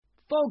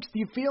Folks, do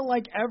you feel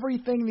like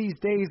everything these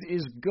days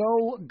is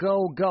go,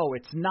 go, go?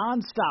 It's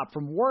nonstop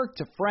from work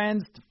to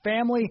friends to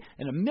family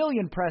and a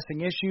million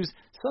pressing issues.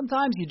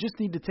 Sometimes you just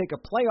need to take a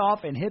play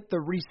off and hit the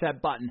reset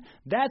button.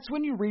 That's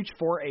when you reach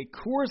for a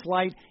Coors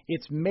Light.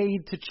 It's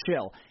made to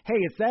chill. Hey,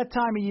 it's that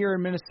time of year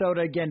in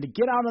Minnesota again to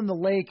get out on the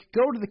lake,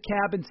 go to the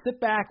cabin,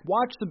 sit back,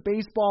 watch some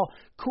baseball.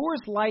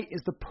 Coors Light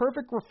is the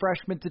perfect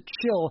refreshment to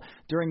chill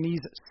during these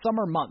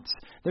summer months.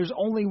 There's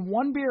only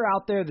one beer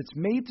out there that's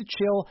made to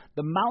chill.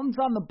 The mountains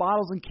on the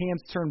bottles and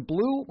cans turn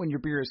blue when your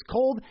beer is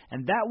cold,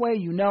 and that way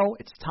you know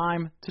it's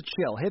time to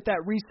chill. Hit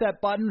that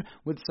reset button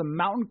with some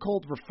mountain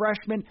cold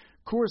refreshment.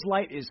 Coors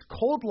Light is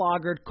cold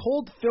lagered,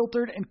 cold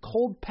filtered, and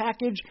cold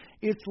packaged.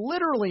 It's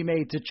literally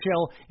made to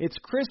chill. It's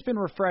crisp and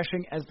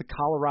refreshing as the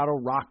Colorado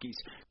Rockies.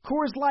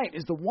 Coors Light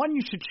is the one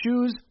you should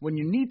choose when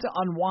you need to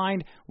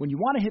unwind, when you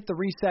want to hit the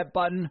reset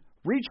button.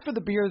 Reach for the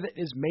beer that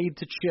is made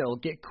to chill.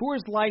 Get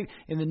Coors Light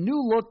in the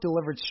new look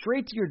delivered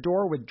straight to your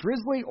door with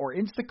Drizzly or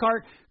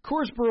Instacart.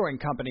 Coors Brewing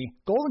Company,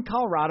 Golden,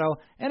 Colorado,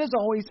 and as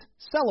always,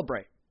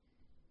 celebrate.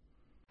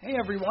 Hey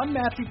everyone,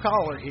 Matthew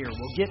Collar here.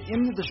 We'll get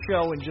into the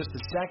show in just a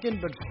second,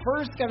 but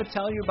first got to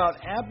tell you about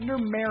Abner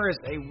Maris,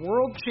 a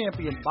world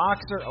champion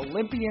boxer,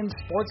 Olympian,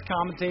 sports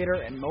commentator,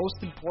 and most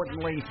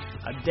importantly,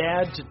 a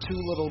dad to two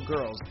little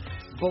girls.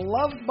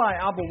 Beloved by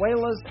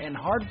abuelas and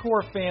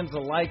hardcore fans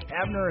alike,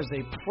 Abner is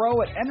a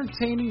pro at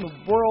entertaining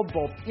the world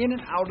both in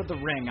and out of the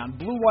ring. On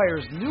Blue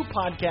Wire's new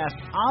podcast,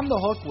 On the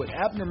Hook with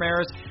Abner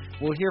Maris,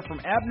 we'll hear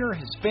from Abner,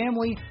 his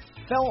family,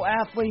 fellow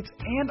athletes,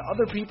 and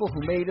other people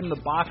who made him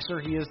the boxer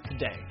he is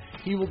today.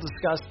 He will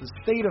discuss the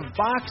state of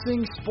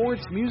boxing,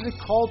 sports, music,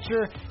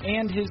 culture,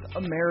 and his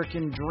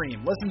American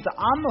dream. Listen to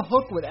On the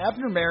Hook with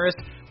Abner Maris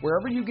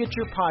wherever you get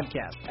your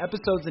podcast.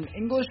 Episodes in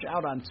English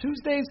out on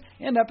Tuesdays,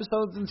 and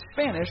episodes in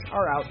Spanish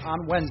are out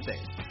on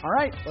Wednesdays. All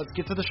right, let's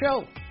get to the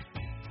show.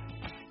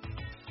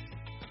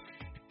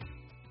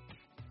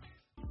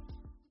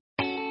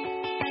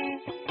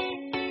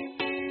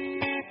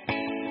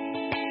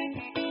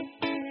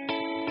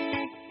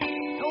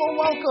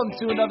 Welcome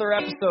to another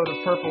episode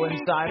of Purple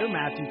Insider.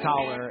 Matthew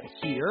Collar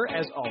here,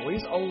 as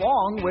always,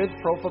 along with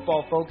Pro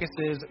Football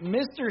Focus's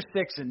Mr.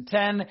 6 and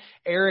 10,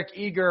 Eric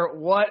Eager.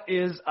 What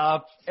is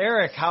up,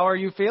 Eric? How are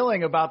you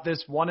feeling about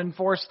this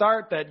 1-4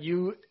 start that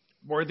you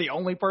were the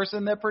only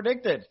person that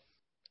predicted?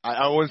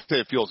 I wouldn't say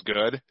it feels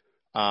good,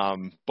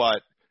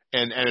 but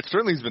it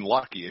certainly has been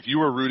lucky. If you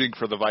were rooting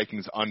for the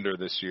Vikings under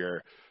this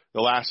year,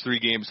 the last three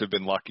games have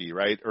been lucky,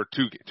 right? Or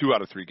two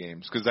out of three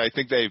games, because I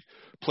think they've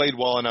played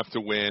well enough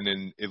to win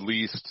in at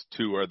least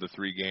two of the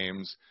three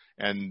games.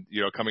 And,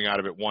 coming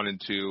out of it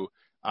 1-2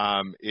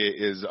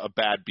 is a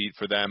bad beat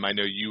for them. I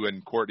know you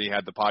and Courtney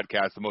had the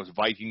podcast, the most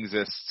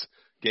Vikings-ist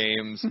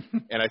games.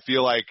 And I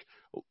feel like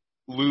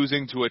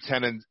losing to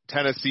a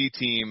Tennessee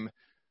team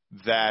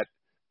that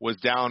was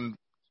down,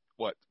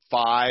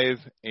 5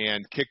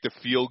 and kicked a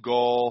field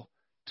goal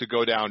to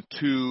go down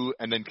 2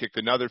 and then kicked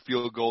another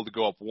field goal to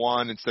go up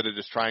 1 instead of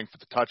just trying for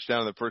the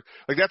touchdown in the first.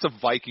 Like, that's a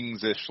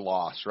Vikings-ish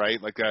loss,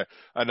 right? Like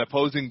an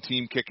opposing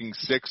team kicking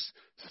 6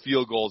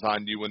 field goals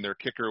on you when their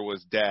kicker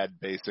was dead,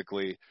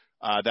 basically.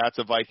 That's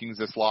a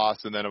Vikings-ish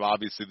loss. And then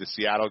obviously the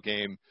Seattle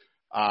game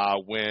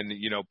when,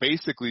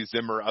 basically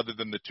Zimmer, other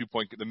than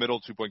the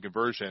middle 2-point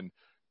conversion,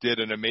 did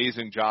an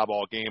amazing job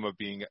all game of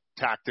being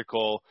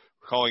tactical,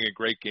 calling a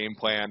great game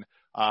plan.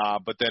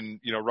 But then,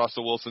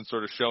 Russell Wilson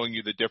sort of showing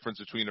you the difference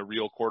between a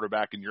real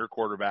quarterback and your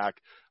quarterback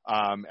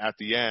at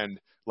the end.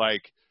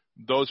 Like,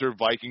 those are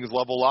Vikings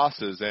level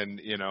losses. And,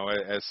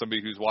 as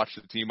somebody who's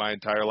watched the team my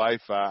entire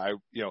life,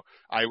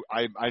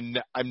 I'm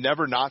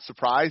never not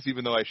surprised,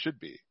 even though I should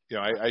be.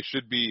 I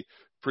should be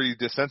pretty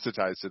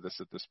desensitized to this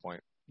at this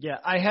point. Yeah,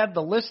 I had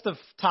the list of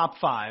top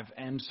 5,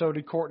 and so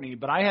did Courtney,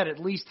 but I had at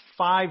least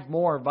 5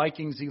 more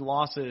Vikings-y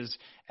losses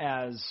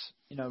as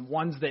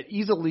ones that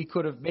easily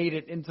could have made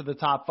it into the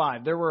top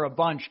 5. There were a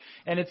bunch,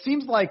 and it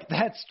seems like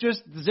that's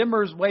just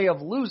Zimmer's way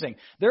of losing.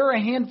 There are a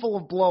handful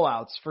of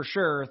blowouts for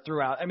sure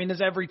throughout. I mean,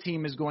 as every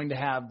team is going to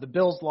have. The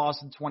Bills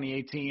lost in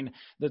 2018,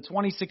 the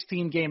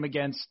 2016 game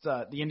against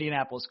the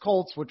Indianapolis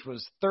Colts, which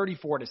was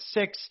 34-6,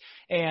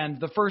 and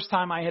the first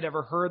time I had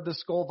ever heard the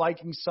Skol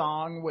Vikings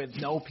song with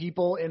no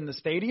people in the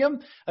stadium.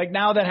 Like,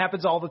 now that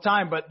happens all the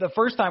time, but the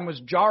first time was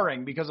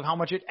jarring because of how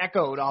much it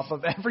echoed off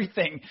of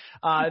everything.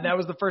 That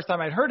was the first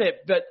time I'd heard it.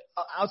 But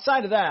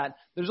outside of that,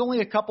 there's only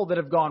a couple that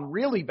have gone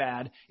really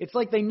bad. It's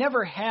like they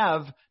never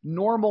have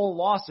normal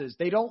losses.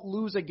 They don't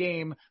lose a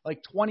game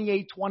like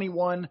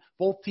 28-21.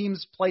 Both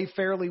teams play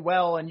fairly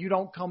well and you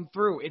don't come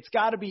through. It's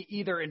got to be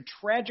either in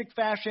tragic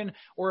fashion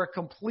or a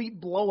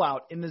complete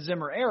blowout in the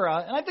Zimmer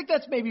era. And I think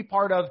that's maybe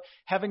part of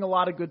having a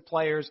lot of good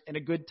players and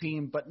a good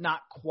team, but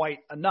not quite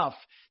enough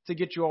to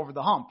get you over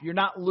the hump. You're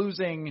not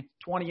losing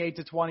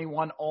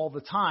 28-21 all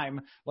the time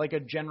like a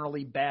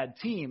generally bad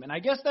team. And I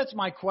guess that's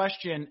my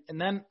question.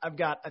 And then I've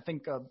got, I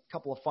think, a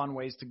couple of fun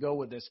ways to go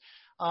with this.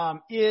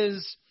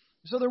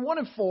 So they're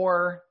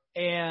 1-4,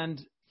 and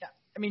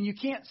I mean, you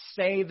can't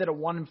say that a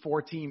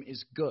 1-4 team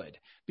is good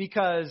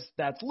because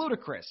that's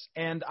ludicrous.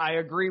 And I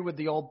agree with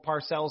the old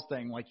Parcells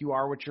thing, like you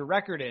are what your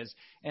record is.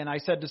 And I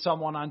said to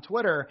someone on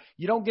Twitter,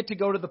 you don't get to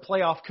go to the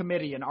playoff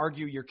committee and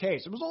argue your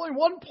case. It was only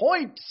 1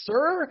 point,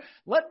 sir.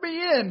 Let me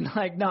in.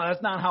 Like, no,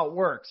 that's not how it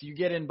works. You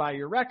get in by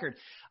your record.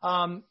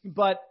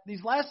 But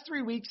these last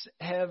 3 weeks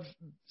have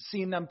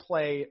seen them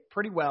play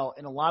pretty well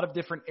in a lot of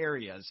different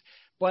areas.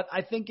 But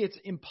I think it's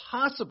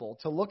impossible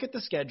to look at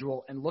the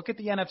schedule and look at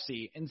the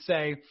NFC and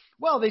say,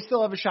 well, they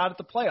still have a shot at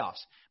the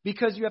playoffs,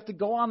 because you have to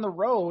go on the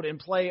road and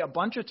play a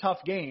bunch of tough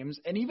games.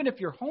 And even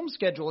if your home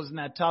schedule isn't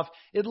that tough,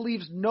 it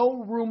leaves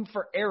no room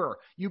for error.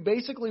 You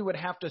basically would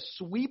have to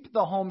sweep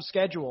the home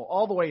schedule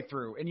all the way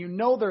through. And you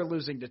know they're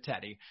losing to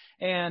Teddy.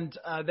 And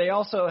they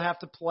also have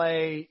to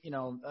play,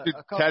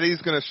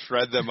 Teddy's going to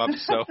shred them up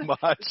so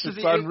much.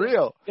 It's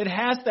unreal. It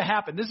has to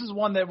happen. This is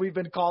one that we've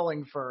been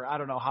calling for I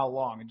don't know how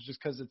long, just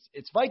because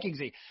it's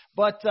Vikingsy.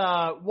 But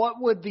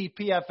what would the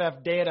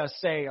PFF data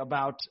say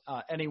about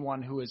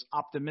anyone who is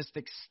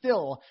optimistic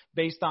still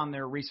based on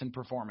their recent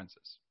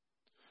performances?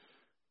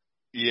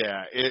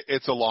 Yeah,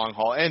 it's a long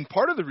haul. And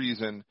part of the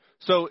reason,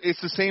 so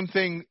it's the same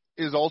thing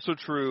is also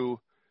true,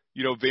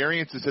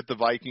 variance has hit the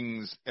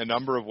Vikings a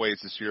number of ways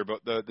this year,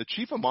 but the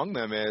chief among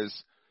them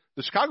is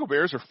the Chicago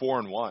Bears are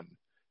 4-1.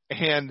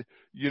 And,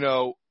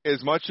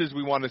 as much as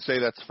we want to say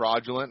that's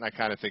fraudulent, and I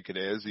kind of think it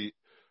is,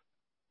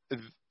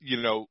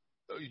 you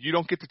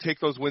don't get to take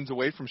those wins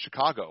away from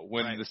Chicago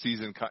when the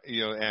season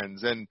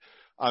ends. And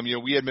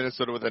we had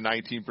Minnesota with a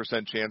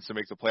 19% chance to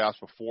make the playoffs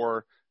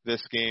before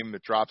this game.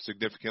 It dropped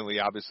significantly,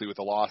 obviously, with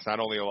a loss, not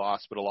only a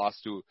loss, but a loss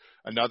to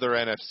another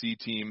NFC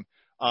team.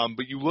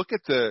 But you look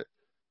at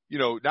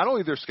not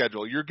only their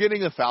schedule, you're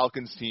getting a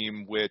Falcons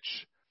team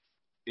which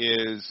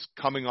is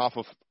coming off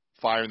of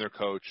firing their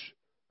coach,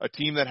 a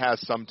team that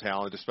has some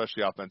talent,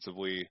 especially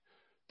offensively.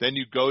 Then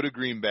you go to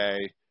Green Bay,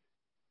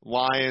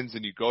 Lions,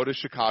 and you go to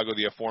Chicago,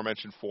 the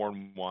aforementioned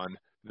 4-1.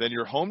 Then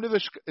you're home to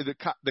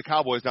the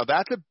Cowboys. Now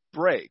that's a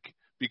break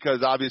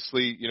because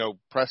obviously,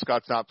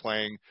 Prescott's not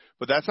playing,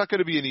 but that's not going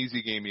to be an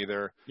easy game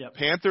either. Yep.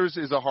 Panthers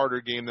is a harder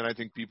game than I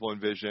think people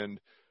envisioned.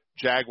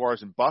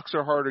 Jaguars and Bucks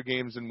are harder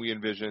games than we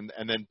envisioned.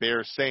 And then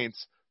Bears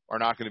Saints are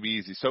not going to be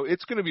easy. So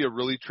it's going to be a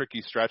really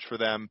tricky stretch for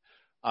them.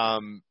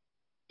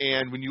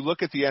 And when you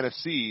look at the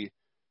NFC,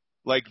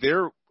 like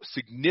they're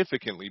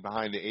significantly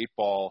behind the 8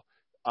 ball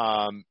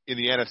in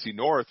the NFC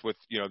North with,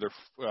 they're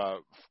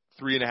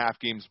 3.5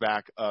 games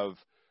back of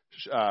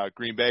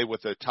Green Bay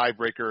with a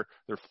tiebreaker.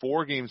 They're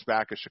 4 games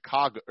back of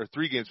Chicago, or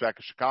 3 games back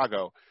of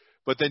Chicago.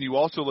 But then you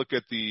also look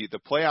at the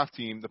playoff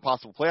team, the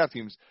possible playoff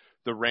teams.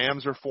 The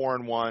Rams are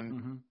 4-1.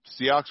 Mm-hmm.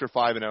 Seahawks are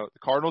 5-0. The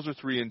Cardinals are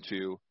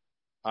 3-2.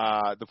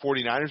 The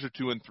 49ers are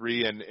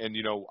 2-3. And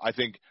I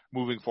think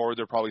moving forward,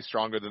 they're probably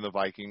stronger than the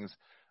Vikings.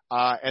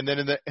 And then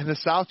in the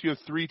South, you have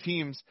 3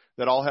 teams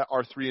that all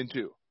are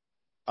 3-2.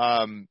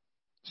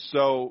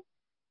 So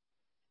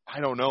I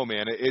don't know,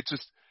 man.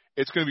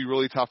 It's going to be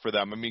really tough for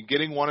them. I mean,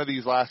 getting one of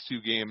these last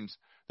 2 games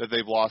that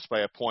they've lost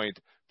by a point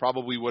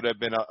probably would have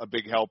been a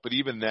big help. But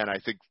even then, I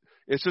think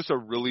it's just a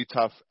really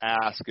tough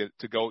ask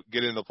to go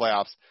get into the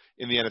playoffs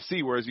in the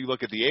NFC. Whereas you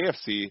look at the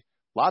AFC,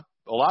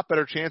 a lot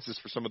better chances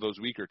for some of those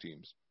weaker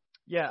teams.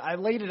 Yeah, I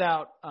laid it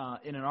out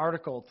in an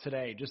article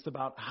today just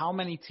about how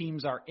many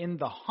teams are in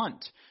the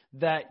hunt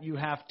that you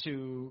have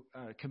to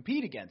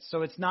compete against.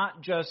 So it's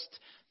not just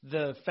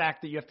the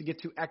fact that you have to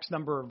get to X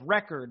number of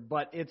record,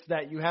 but it's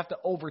that you have to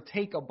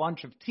overtake a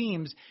bunch of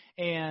teams.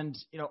 And,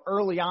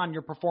 early on,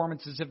 your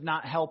performances have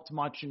not helped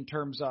much in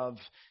terms of,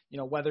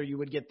 whether you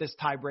would get this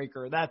tiebreaker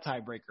or that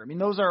tiebreaker. I mean,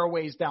 those are a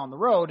ways down the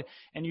road,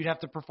 and you'd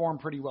have to perform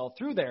pretty well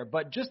through there.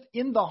 But just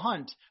in the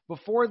hunt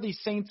before the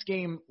Saints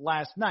game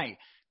last night,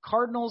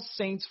 Cardinals,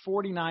 Saints,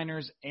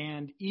 49ers,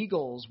 and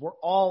Eagles were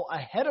all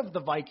ahead of the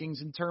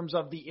Vikings in terms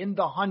of the in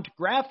the hunt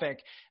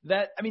graphic.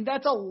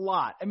 That's a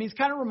lot. It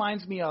kind of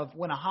reminds me of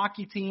when a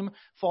hockey team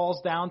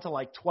falls down to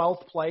like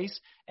 12th place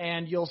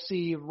and you'll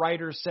see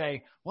writers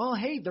say, well,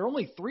 hey, they're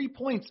only 3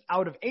 points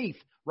out of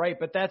 8th, right?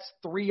 But that's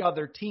 3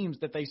 other teams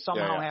that they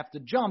somehow have to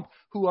jump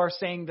who are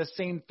saying the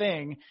same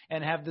thing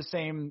and have the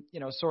same,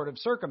 sort of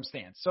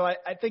circumstance. So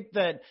I think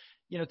that,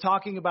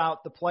 talking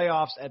about the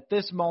playoffs at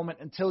this moment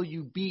until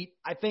you beat,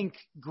 I think,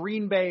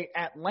 Green Bay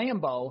at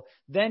Lambeau,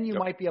 then you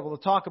might be able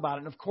to talk about it.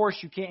 And, of course,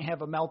 you can't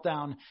have a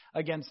meltdown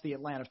against the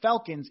Atlanta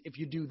Falcons. If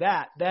you do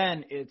that,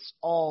 then it's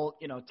all,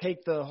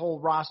 take the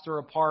whole roster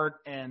apart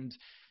and,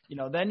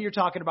 then you're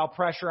talking about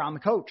pressure on the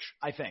coach,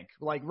 I think.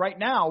 Like right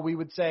now, we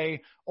would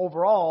say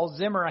overall,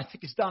 Zimmer, I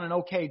think, has done an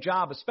okay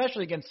job,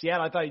 especially against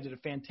Seattle. I thought he did a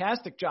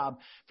fantastic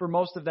job for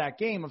most of that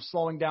game of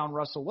slowing down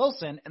Russell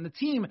Wilson. And the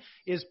team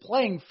is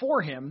playing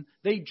for him.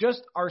 They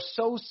just are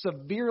so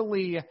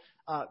severely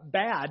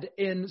bad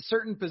in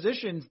certain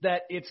positions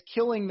that it's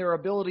killing their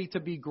ability to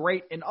be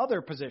great in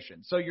other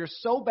positions. So you're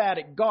so bad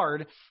at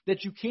guard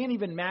that you can't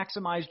even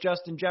maximize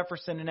Justin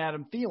Jefferson and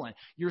Adam Thielen.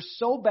 You're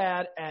so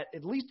bad at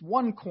least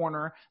one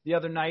corner the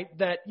other night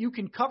that you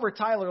can cover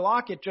Tyler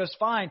Lockett just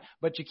fine,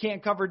 but you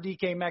can't cover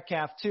DK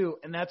Metcalf too,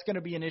 and that's going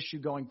to be an issue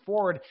going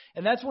forward.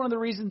 And that's one of the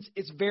reasons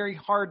it's very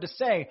hard to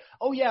say,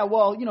 oh yeah,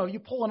 well, you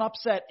pull an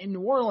upset in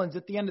New Orleans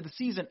at the end of the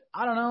season.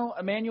 I don't know,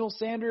 Emmanuel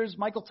Sanders,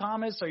 Michael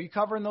Thomas, are you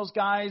covering those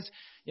guys?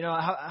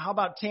 How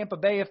about Tampa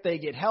Bay if they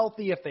get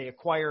healthy, if they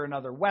acquire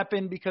another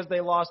weapon because they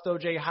lost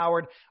O.J.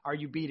 Howard? Are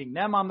you beating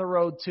them on the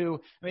road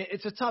too? I mean,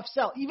 it's a tough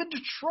sell. Even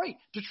Detroit.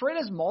 Detroit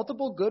has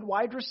multiple good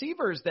wide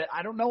receivers that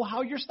I don't know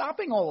how you're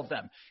stopping all of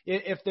them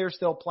if they're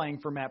still playing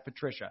for Matt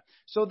Patricia.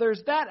 So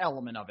there's that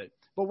element of it.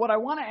 But what I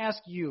want to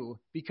ask you,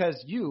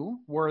 because you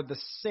were the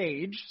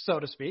sage, so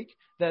to speak,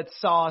 that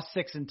saw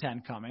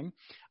 6-10 coming,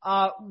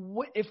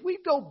 if we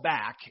go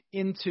back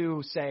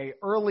into, say,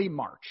 early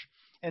March,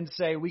 and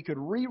say we could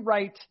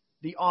rewrite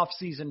the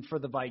offseason for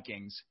the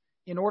Vikings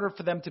in order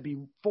for them to be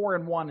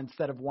 4-1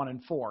 instead of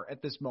 1-4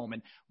 at this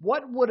moment,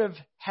 what would have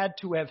had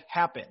to have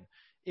happened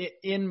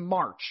in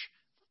March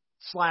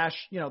 /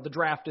 the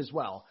draft as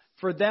well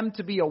for them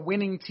to be a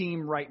winning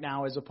team right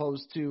now as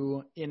opposed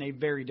to in a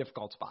very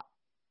difficult spot?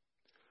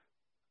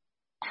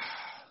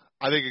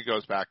 I think it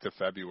goes back to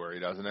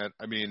February, doesn't it?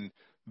 I mean,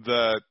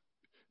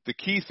 the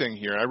key thing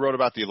here, I wrote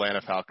about the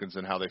Atlanta Falcons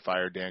and how they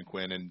fired Dan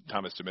Quinn and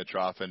Thomas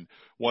Dimitroff, and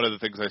one of the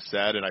things I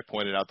said, and I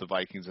pointed out the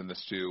Vikings in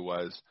this too,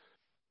 was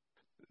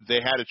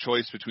they had a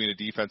choice between a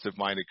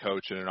defensive-minded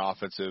coach and an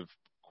offensive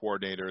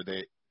coordinator.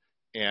 The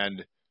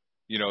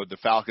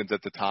Falcons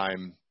at the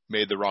time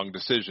made the wrong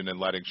decision in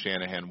letting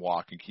Shanahan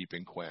walk and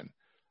keeping Quinn.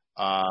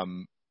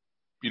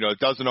 It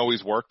doesn't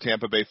always work.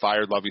 Tampa Bay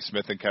fired Lovie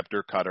Smith and kept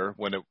Dirk Cutter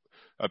when it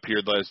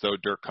appeared as though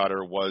Dirk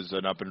Cutter was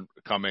an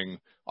up-and-coming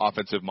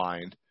offensive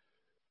mind.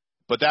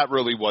 But that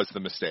really was the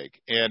mistake.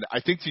 And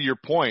I think to your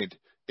point,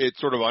 it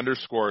sort of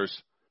underscores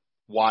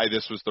why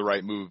this was the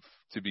right move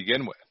to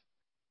begin with.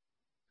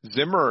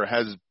 Zimmer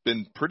has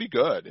been pretty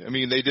good. I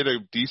mean, they did a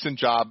decent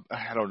job.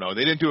 I don't know.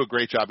 They didn't do a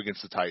great job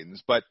against the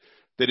Titans, but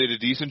they did a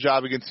decent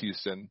job against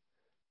Houston,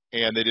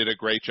 and they did a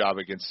great job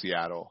against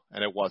Seattle,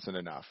 and it wasn't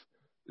enough.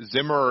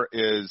 Zimmer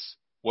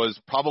was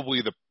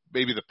probably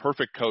maybe the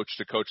perfect coach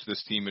to coach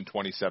this team in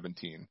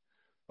 2017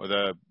 with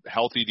a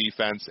healthy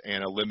defense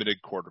and a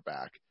limited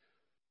quarterback.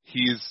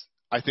 He's,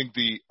 I think,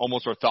 the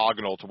almost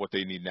orthogonal to what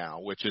they need now,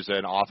 which is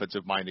an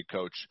offensive-minded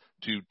coach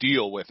to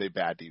deal with a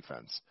bad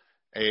defense.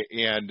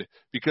 And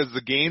because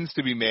the gains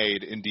to be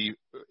made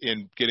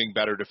in getting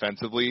better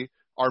defensively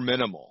are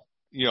minimal,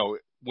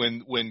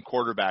 when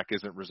quarterback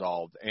isn't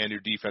resolved and your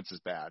defense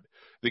is bad.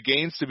 The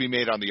gains to be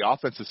made on the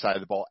offensive side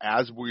of the ball,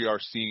 as we are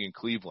seeing in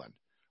Cleveland,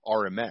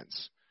 are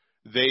immense.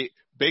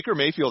 Baker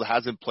Mayfield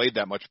hasn't played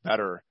that much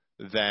better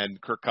than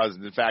Kirk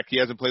Cousins. In fact, he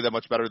hasn't played that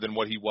much better than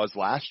what he was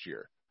last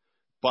year.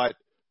 But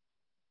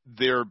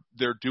they're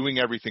doing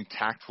everything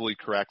tactfully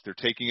correct. They're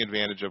taking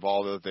advantage of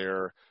all of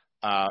their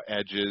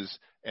edges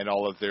and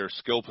all of their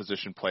skill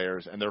position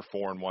players, and they're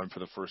 4-1 for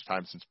the first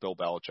time since Bill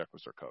Belichick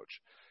was their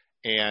coach.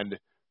 And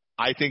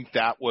I think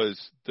that was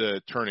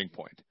the turning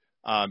point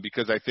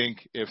because I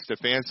think if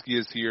Stefanski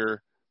is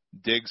here,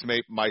 Diggs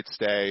might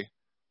stay.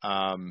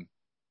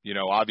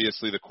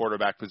 Obviously the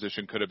quarterback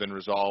position could have been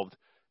resolved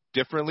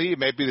differently. It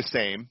may be the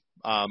same,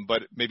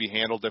 but maybe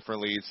handled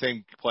differently.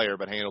 Same player,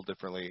 but handled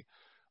differently.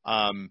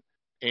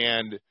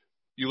 And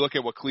you look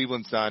at what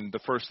Cleveland's done, the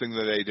first thing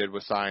that they did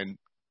was sign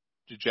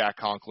Jack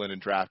Conklin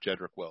and draft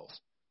Jedrick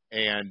Wills.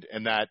 And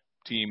that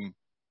team,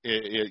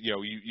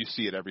 you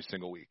see it every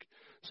single week.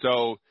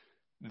 So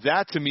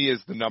that to me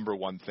is the number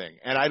one thing.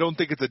 And I don't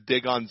think it's a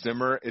dig on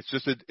Zimmer. It's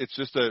just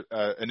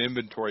an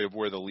inventory of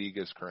where the league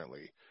is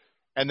currently.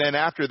 And then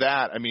after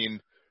that, I mean,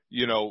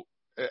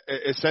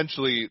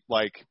 essentially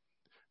like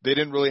they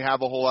didn't really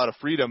have a whole lot of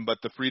freedom, but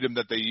the freedom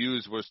that they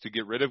used was to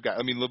get rid of guys.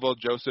 I mean, Linval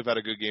Joseph had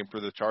a good game for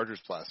the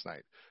Chargers last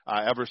night.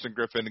 Everson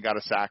Griffin got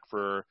a sack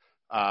for,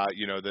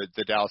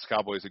 the Dallas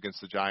Cowboys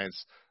against the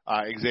Giants.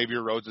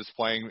 Xavier Rhodes is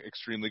playing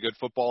extremely good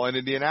football in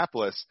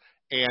Indianapolis,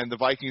 and the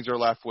Vikings are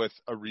left with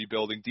a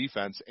rebuilding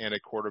defense and a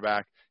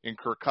quarterback in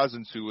Kirk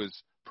Cousins who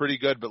is pretty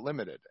good but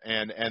limited.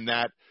 And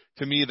that,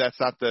 to me, that's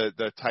not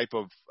the type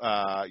of,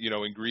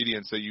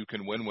 ingredients that you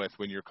can win with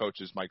when your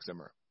coach is Mike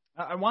Zimmer.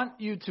 I want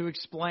you to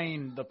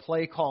explain the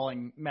play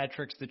calling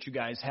metrics that you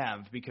guys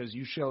have, because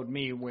you showed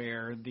me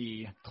where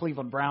the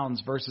Cleveland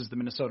Browns versus the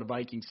Minnesota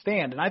Vikings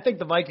stand. And I think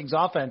the Vikings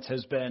offense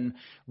has been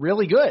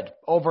really good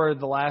over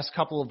the last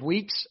couple of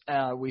weeks.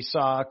 We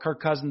saw Kirk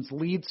Cousins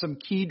lead some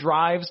key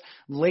drives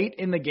late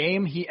in the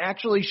game. He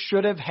actually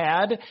should have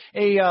had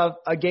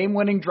a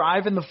game-winning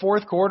drive in the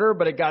fourth quarter,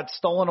 but it got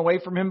stolen away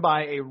from him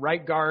by a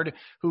right guard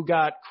who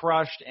got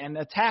crushed, and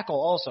a tackle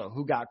also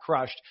who got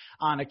crushed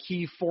on a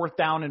key 4th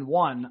down and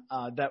 1.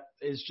 That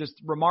is just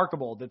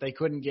remarkable that they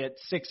couldn't get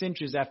 6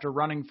 inches after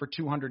running for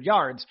 200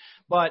 yards.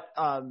 But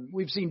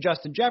we've seen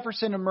Justin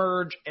Jefferson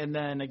emerge, and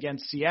then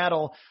against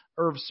Seattle,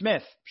 Irv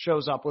Smith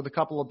shows up with a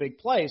couple of big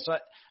plays. So, I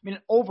mean,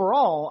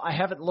 overall, I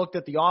haven't looked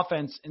at the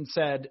offense and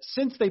said,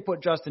 since they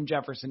put Justin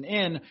Jefferson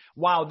in,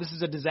 wow, this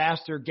is a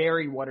disaster.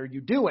 Gary, what are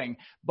you doing?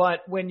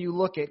 But when you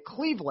look at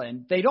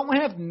Cleveland, they don't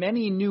have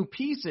many new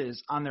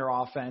pieces on their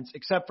offense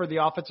except for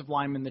the offensive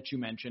lineman that you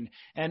mentioned.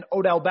 And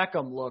Odell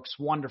Beckham looks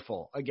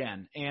wonderful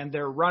again. And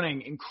they're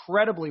running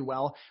incredibly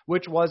well,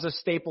 which was a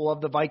staple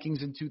of the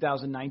Vikings in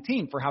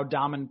 2019 for how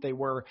dominant they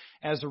were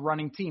as a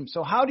running team.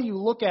 So how do you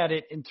look at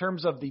it in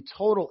terms of the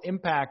total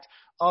impact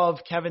of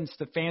Kevin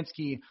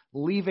Stefanski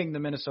leaving the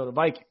Minnesota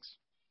Vikings?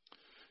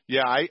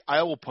 Yeah,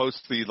 I will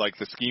post the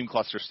scheme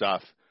cluster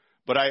stuff,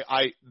 but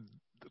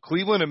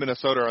Cleveland and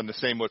Minnesota are on the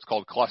same what's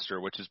called cluster,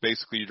 which is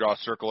basically you draw a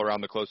circle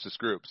around the closest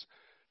groups.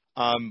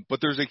 But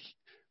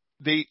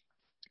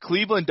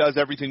Cleveland does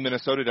everything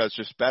Minnesota does,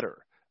 just better.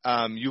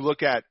 You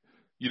look at,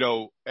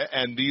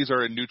 and these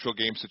are in neutral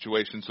game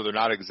situations, so they're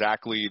not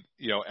exactly,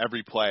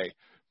 every play.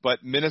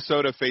 But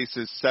Minnesota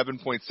faces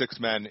 7.6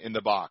 men in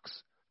the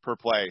box per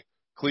play.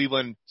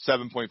 Cleveland,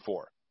 7.4.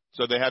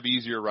 So they have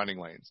easier running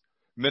lanes.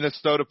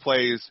 Minnesota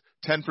plays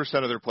 10%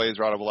 of their plays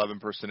are out of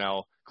 11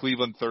 personnel.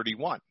 Cleveland,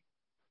 31.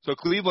 So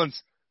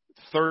Cleveland's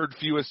third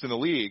fewest in the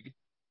league,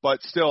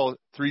 but still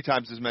 3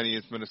 times as many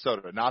as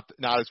Minnesota. Not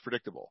as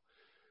predictable.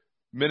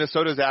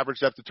 Minnesota's average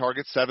depth of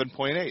target,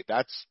 7.8.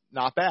 That's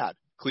not bad.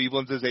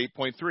 Cleveland's is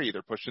 8.3.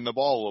 They're pushing the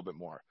ball a little bit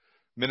more.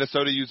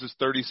 Minnesota uses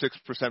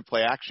 36%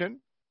 play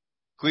action.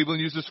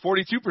 Cleveland uses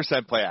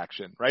 42% play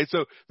action, right?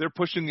 So they're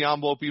pushing the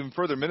envelope even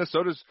further.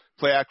 Minnesota's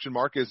play action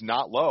mark is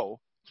not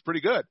low. It's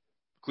pretty good.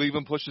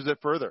 Cleveland pushes it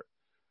further.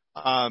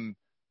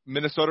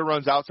 Minnesota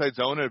runs outside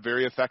zone at a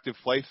very effective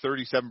play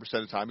 37% of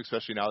the time,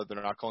 especially now that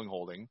they're not calling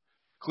holding.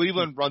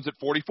 Cleveland runs it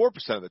 44%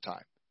 of the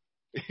time.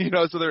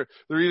 So they're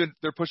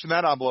pushing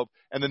that envelope.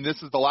 And then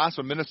this is the last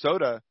one.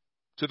 Minnesota,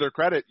 to their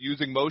credit,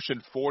 using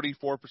motion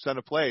 44%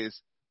 of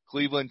plays.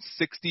 Cleveland,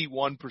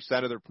 61%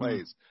 of their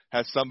plays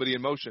has somebody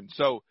in motion.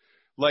 So,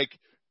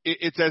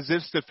 it's as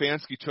if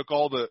Stefanski took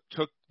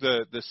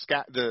the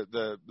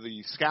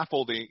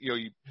scaffolding,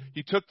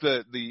 he took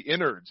the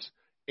innards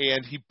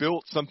and he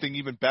built something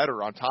even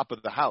better on top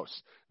of the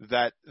house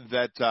that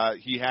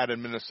he had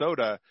in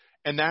Minnesota.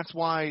 And that's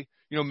why,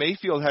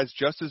 Mayfield has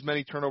just as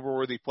many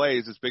turnover-worthy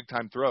plays as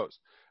big-time throws.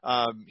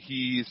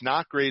 He's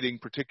not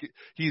grading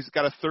he's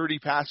got a 30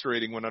 passer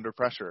rating when under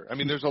pressure. I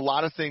mean, there's a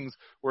lot of things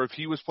where if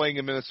he was playing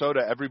in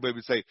Minnesota, everybody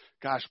would say,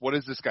 gosh, what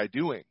is this guy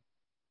doing?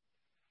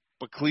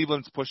 But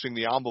Cleveland's pushing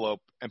the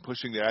envelope and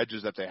pushing the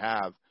edges that they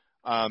have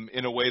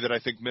in a way that I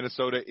think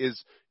Minnesota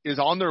is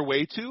on their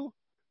way to,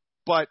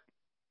 but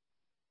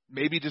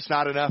maybe just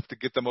not enough to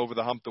get them over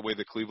the hump the way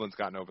that Cleveland's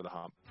gotten over the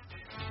hump.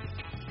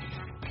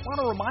 I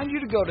want to remind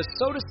you to go to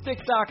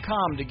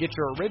sodastick.com to get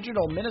your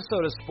original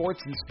Minnesota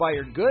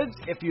sports-inspired goods.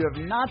 If you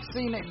have not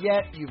seen it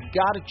yet, you've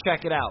got to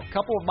check it out. A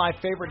couple of my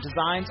favorite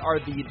designs are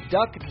the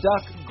Duck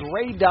Duck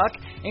Gray Duck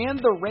and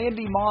the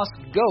Randy Moss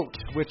Goat,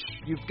 which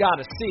you've got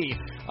to see.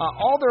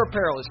 All their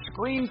apparel is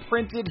screen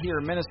printed here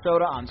in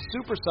Minnesota on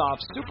super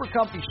soft, super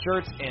comfy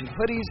shirts and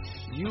hoodies.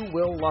 You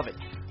will love it.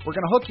 We're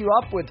going to hook you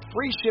up with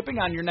free shipping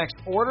on your next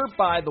order.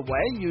 By the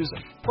way, use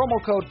promo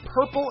code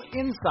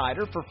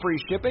PURPLEINSIDER for free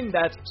shipping.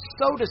 That's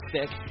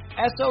SodaStick,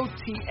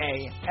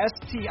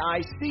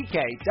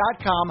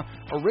 SotaStick.com.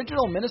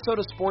 Original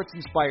Minnesota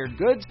sports-inspired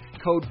goods.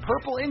 Code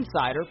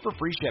PURPLEINSIDER for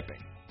free shipping.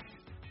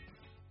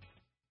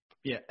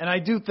 Yeah, and I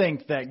do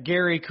think that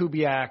Gary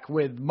Kubiak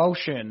with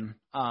motion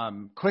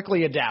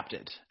quickly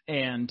adapted.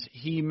 And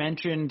he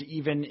mentioned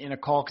even in a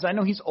call, because I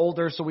know he's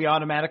older, so we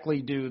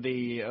automatically do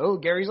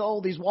Gary's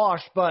old, he's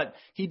washed. But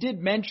he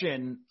did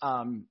mention,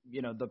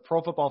 the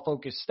Pro Football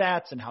Focus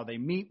stats and how they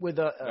meet with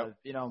as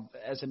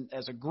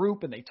a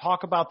group and they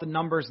talk about the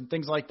numbers and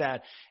things like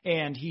that.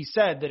 And he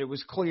said that it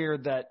was clear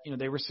that,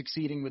 they were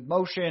succeeding with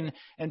motion.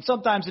 And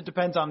sometimes it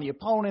depends on the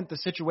opponent, the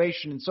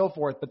situation, and so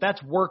forth. But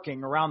that's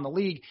working around the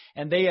league,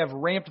 and they have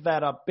ramped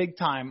that up big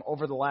time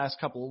over the last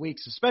couple of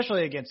weeks,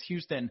 especially against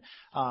Houston,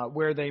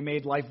 where they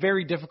made life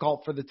very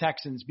difficult for the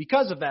Texans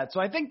because of that. So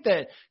I think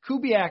that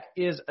Kubiak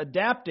is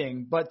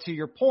adapting, but to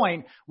your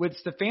point, with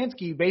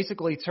Stefanski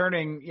basically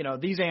turning,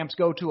 these amps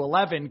go to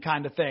 11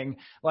 kind of thing,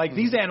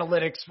 these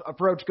analytics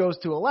approach goes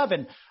to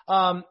 11.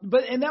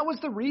 And that was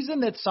the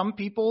reason that some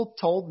people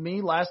told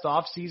me last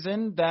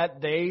offseason that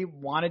they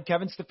wanted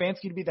Kevin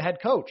Stefanski to be the head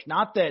coach.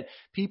 Not that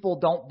people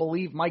don't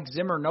believe Mike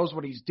Zimmer knows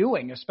what he's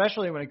doing,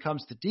 especially when it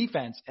comes to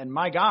defense. And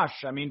my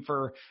gosh, I mean,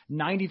 for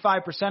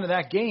 95% of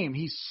that game,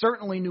 he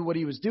certainly knew what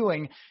he was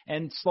doing.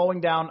 And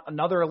slowing down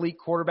another elite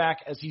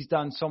quarterback, as he's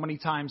done so many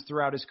times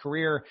throughout his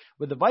career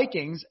with the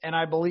Vikings. And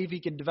I believe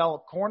he can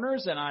develop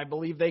corners, and I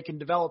believe they can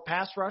develop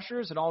pass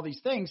rushers and all these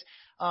things.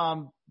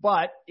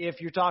 But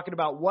if you're talking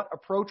about what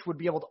approach would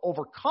be able to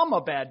overcome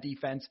a bad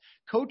defense,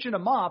 coaching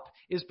them up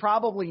is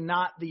probably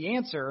not the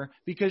answer,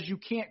 because you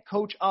can't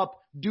coach up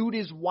dude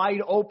is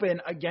wide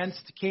open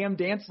against Cam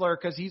Dantzler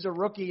because he's a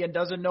rookie and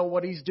doesn't know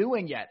what he's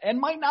doing yet and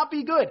might not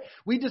be good.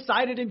 We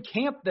decided in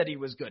camp that he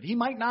was good. He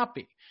might not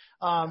be.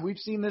 We've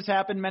seen this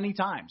happen many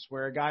times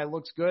where a guy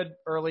looks good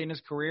early in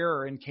his career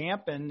or in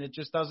camp and it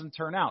just doesn't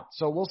turn out.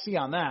 So we'll see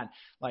on that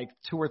like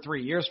 2 or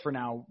 3 years from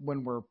now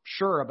when we're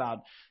sure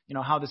about,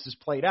 how this is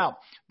played out.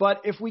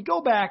 But if we go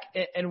back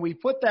and we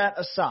put that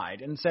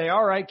aside and say,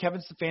 all right,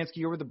 Kevin Stefanski,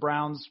 you're with the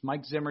Browns,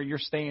 Mike Zimmer, you're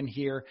staying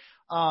here,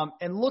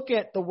 and look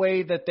at the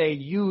way that they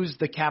use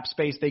the cap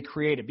space they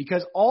created.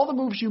 Because all the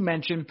moves you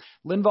mentioned,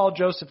 Linval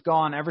Joseph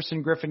gone,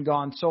 Everson Griffin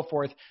gone, so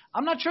forth,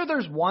 I'm not sure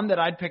there's one that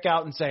I'd pick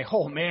out and say,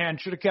 oh man,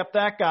 should have kept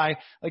that guy.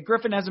 Like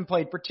Griffin hasn't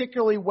played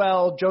particularly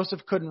well.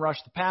 Joseph couldn't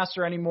rush the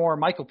passer anymore.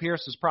 Michael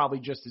Pierce is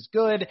probably just as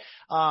good.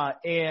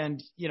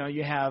 And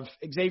you have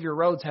Xavier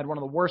Rhodes had one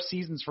of the worst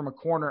seasons from a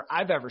corner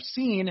I've ever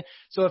seen.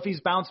 So if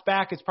he's bounced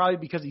back, it's probably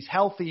because he's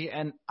healthy.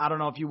 And I don't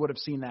know if you would have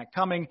seen that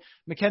coming.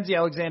 Mackenzie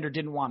Alexander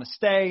didn't want to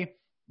stay.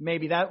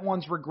 Maybe that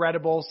one's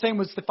regrettable. Same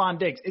with Stephon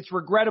Diggs. It's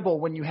regrettable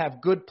when you have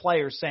good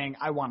players saying,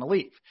 I want to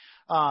leave.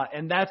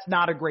 And that's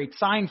not a great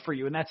sign for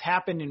you. And that's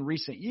happened in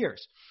recent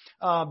years.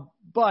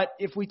 But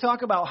if we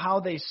talk about how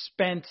they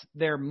spent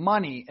their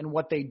money and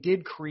what they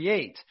did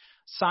create,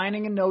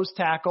 signing a nose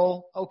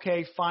tackle,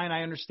 okay, fine,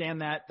 I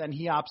understand that. Then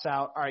he opts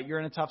out. All right, you're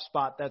in a tough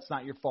spot. That's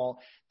not your fault.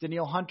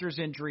 Danielle Hunter's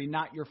injury,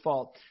 not your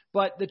fault.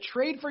 But the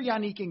trade for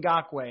Yannick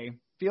Ngakoue,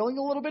 feeling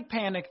a little bit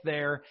panicked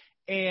there,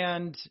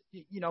 and,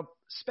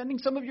 spending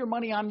some of your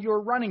money on your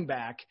running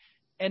back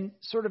and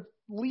sort of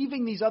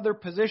leaving these other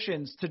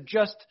positions to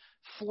just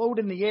float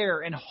in the air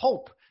and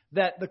hope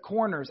that the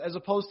corners, as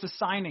opposed to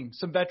signing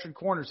some veteran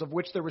corners, of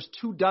which there was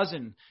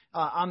 24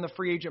 on the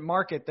free agent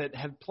market that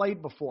have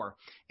played before.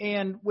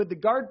 And with the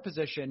guard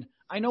position,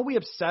 I know we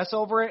obsess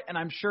over it, and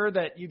I'm sure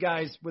that you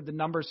guys with the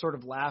numbers sort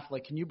of laugh,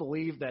 like, can you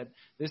believe that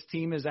this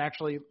team is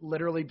actually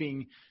literally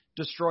being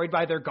destroyed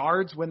by their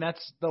guards when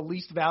that's the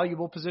least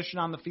valuable position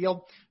on the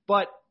field?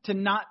 But to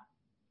not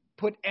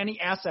put any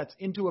assets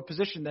into a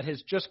position that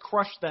has just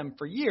crushed them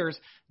for years,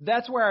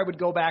 that's where I would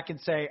go back and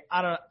say,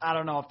 I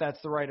don't know if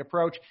that's the right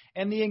approach.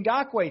 And the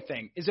Ngakoue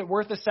thing, is it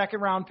worth a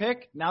second-round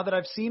pick now that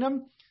I've seen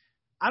him?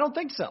 I don't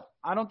think so.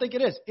 I don't think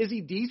it is. Is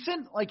he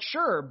decent? Like,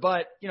 sure,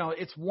 but,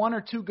 it's 1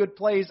 or 2 good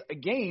plays a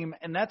game,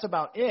 and that's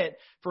about it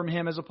from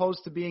him, as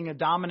opposed to being a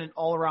dominant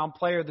all-around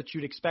player that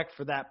you'd expect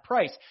for that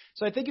price.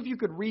 So I think if you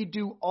could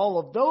redo all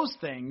of those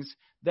things,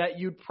 that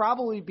you'd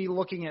probably be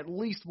looking at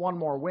least one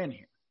more win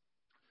here.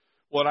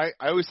 Well, I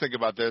always think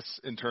about this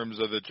in terms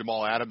of the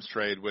Jamal Adams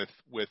trade with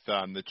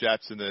the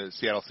Jets and the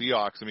Seattle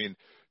Seahawks. I mean,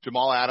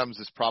 Jamal Adams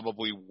is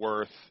probably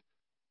worth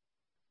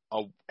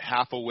a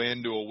half a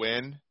win to a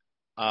win.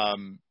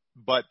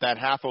 But that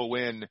half a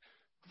win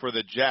for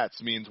the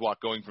Jets means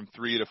going from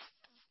 3 to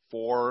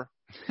 4,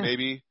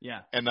 maybe. Yeah.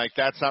 And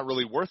that's not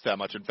really worth that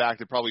much. In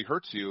fact, it probably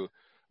hurts you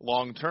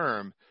long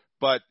term.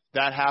 But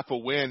that half a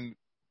win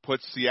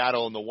puts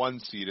Seattle in the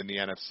 1 seed in the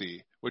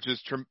NFC, which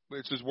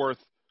is worth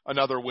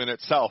another win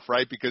itself,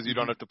 right? Because you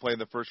don't have to play in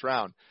the first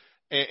round.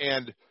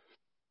 And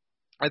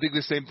I think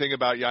the same thing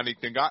about Yannick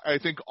Ngakoue. I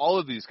think all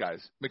of these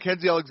guys,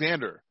 Mackenzie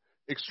Alexander,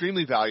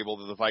 extremely valuable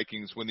to the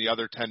Vikings when the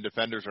other 10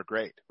 defenders are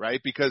great,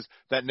 right? Because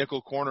that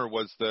nickel corner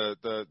was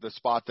the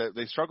spot that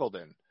they struggled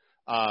in.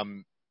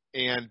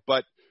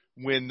 But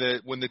when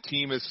the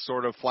team is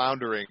sort of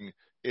floundering,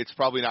 it's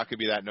probably not going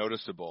to be that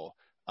noticeable.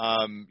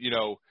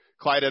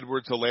 Clyde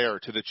Edwards-Helaire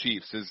to the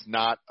Chiefs is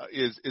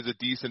a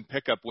decent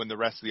pickup when the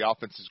rest of the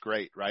offense is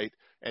great, right?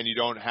 And you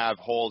don't have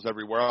holes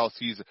everywhere else.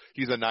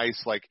 He's a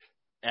nice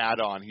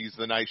add-on. He's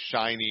the nice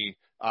shiny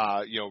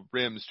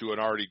rims to an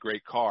already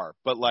great car.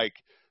 But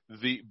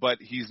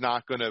he's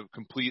not going to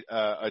complete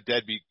a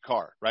deadbeat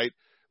car, right?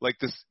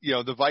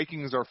 The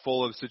Vikings are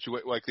full of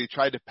situations. They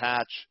tried to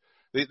patch.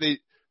 They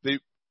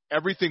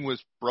everything was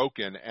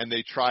broken, and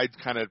they tried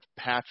kind of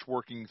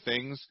patchworking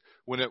things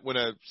when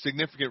a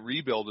significant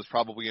rebuild is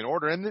probably in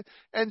order.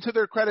 And to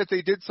their credit,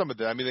 they did some of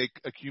that. I mean, they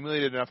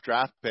accumulated enough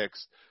draft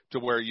picks to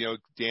where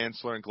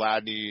Dantzler and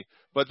Gladney.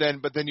 But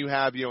then you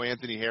have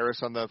Anthony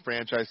Harris on the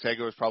franchise tag.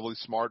 It was probably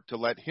smart to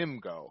let him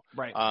go.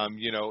 Right.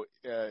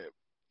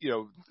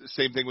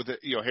 Same thing with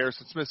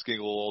Harrison Smith's getting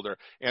a little older,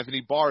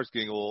 Anthony Barr's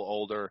getting a little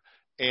older,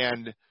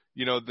 and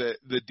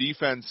the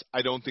defense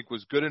I don't think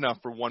was good enough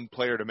for one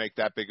player to make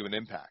that big of an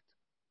impact.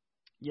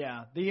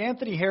 Yeah, the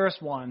Anthony Harris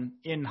one,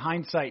 in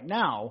hindsight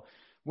now,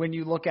 when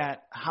you look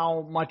at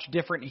how much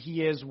different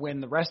he is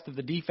when the rest of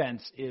the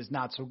defense is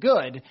not so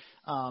good,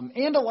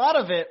 and a lot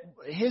of it,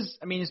 his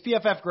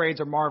PFF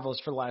grades are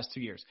marvelous for the last 2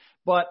 years,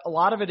 but a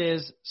lot of it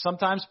is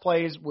sometimes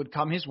plays would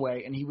come his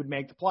way and he would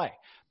make the play.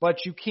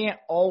 But you can't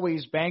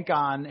always bank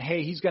on,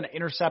 hey, he's going to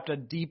intercept a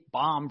deep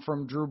bomb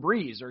from Drew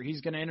Brees, or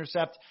he's going to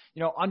intercept,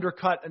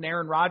 undercut an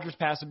Aaron Rodgers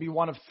pass and be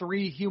one of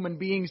 3 human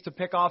beings to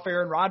pick off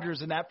Aaron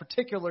Rodgers in that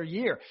particular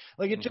year.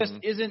 It just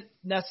isn't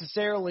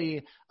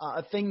necessarily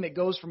a thing that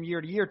goes from year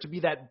to year to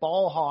be that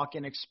ball hawk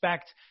and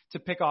expect to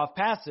pick off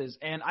passes.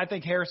 And I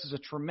think Harris is a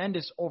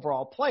tremendous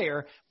overall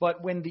player,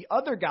 but when the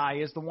other guy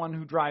is the one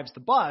who drives the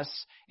bus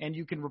and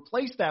you can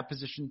replace that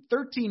position,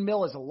 $13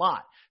 million is a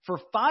lot. For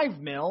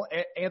 $5 million,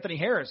 Anthony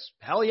Harris Harris,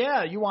 hell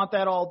yeah, you want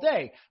that all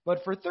day.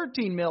 But for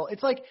 $13 million,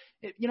 it's like,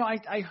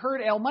 I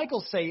heard Al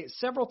Michaels say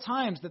several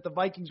times that the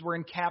Vikings were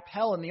in cap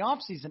hell in the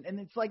offseason. And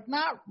it's like,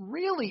 not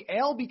really,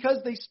 Al, because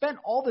they spent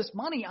all this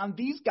money on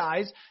these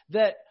guys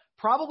that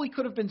probably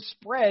could have been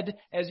spread,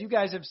 as you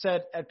guys have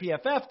said at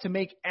PFF, to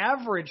make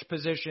average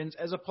positions,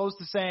 as opposed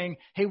to saying,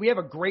 hey, we have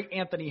a great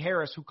Anthony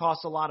Harris who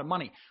costs a lot of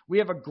money. We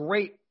have a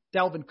great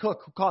Dalvin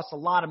Cook who costs a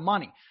lot of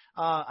money.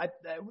 I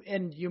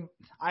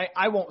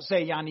won't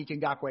say Yannick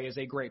Ngakoue is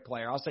a great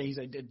player. I'll say he's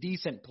a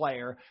decent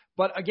player.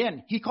 But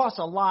again, he costs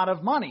a lot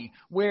of money,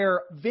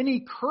 where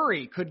Vinny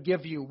Curry could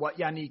give you what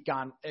Yannick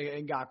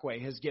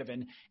Ngakoue has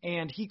given,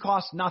 and he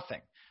costs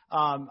nothing.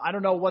 I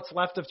don't know what's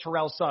left of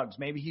Terrell Suggs.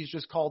 Maybe he's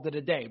just called it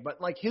a day.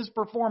 But like his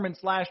performance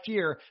last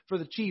year for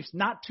the Chiefs,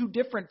 not too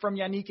different from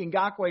Yannick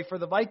Ngakoue for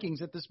the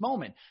Vikings at this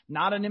moment.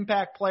 Not an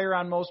impact player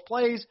on most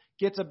plays,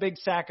 gets a big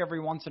sack every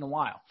once in a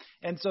while.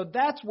 And so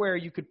that's where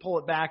you could pull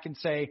it back and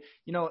say,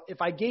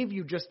 if I gave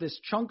you just this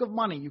chunk of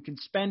money, you can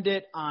spend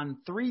it on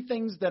three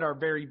things that are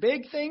very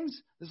big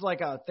things. This is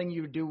like a thing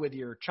you would do with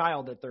your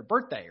child at their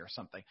birthday or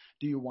something.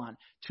 Do you want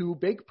 2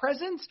 big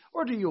presents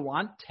or do you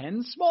want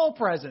 10 small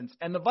presents?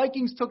 And the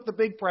Vikings took the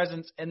big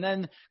presents and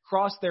then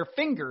crossed their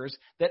fingers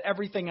that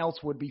everything else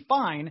would be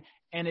fine,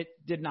 and it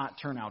did not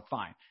turn out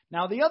fine.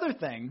 Now, the other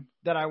thing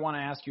that I want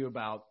to ask you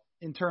about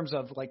in terms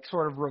of like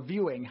sort of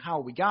reviewing how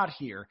we got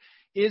here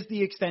is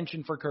the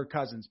extension for Kirk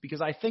Cousins,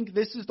 because I think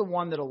this is the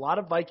one that a lot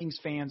of Vikings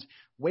fans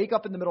wake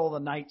up in the middle of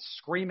the night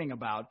screaming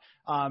about,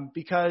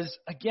 because,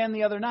 again,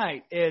 the other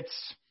night,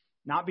 it's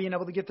not being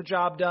able to get the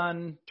job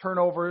done,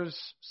 turnovers,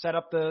 set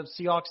up the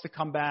Seahawks to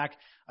come back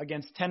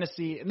against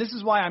Tennessee. And this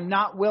is why I'm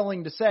not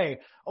willing to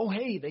say, oh,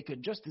 hey, they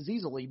could just as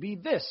easily be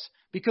this,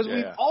 because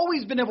we've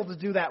always been able to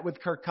do that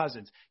with Kirk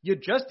Cousins. You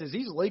just as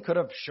easily could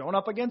have shown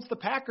up against the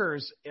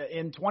Packers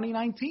in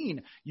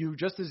 2019. You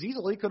just as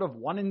easily could have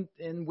won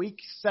in week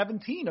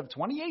 17 of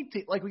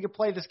 2018. Like, we could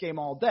play this game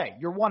all day.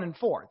 You're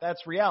 1-4.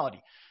 That's reality.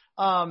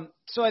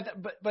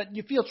 But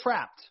you feel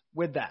trapped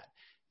with that.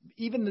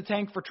 Even the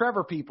tank for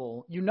Trevor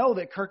people,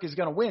 that Kirk is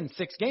going to win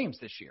 6 games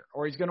this year,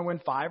 or he's going to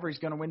win 5, or he's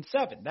going to win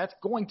 7. That's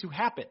going to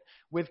happen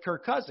with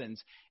Kirk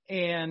Cousins,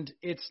 and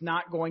it's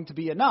not going to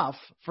be enough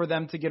for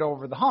them to get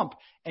over the hump.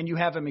 And you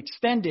have him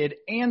extended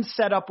and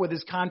set up with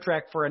his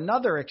contract for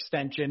another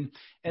extension,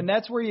 and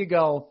that's where you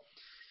go,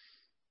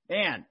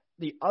 man,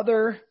 the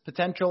other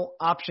potential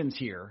options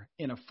here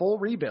in a full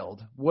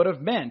rebuild would have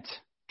meant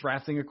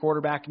drafting a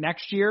quarterback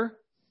next year.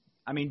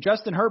 I mean,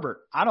 Justin Herbert,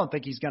 I don't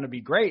think he's going to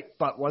be great,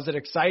 but was it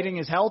exciting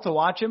as hell to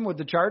watch him with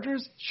the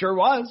Chargers? Sure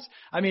was.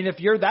 I mean, if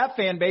you're that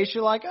fan base,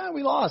 you're like,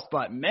 we lost,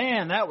 but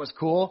man, that was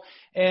cool.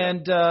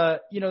 And,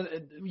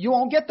 you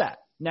won't get that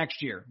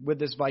next year with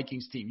this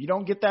Vikings team. You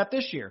don't get that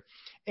this year.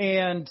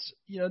 And,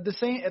 at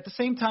the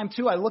same time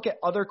too, I look at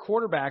other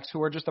quarterbacks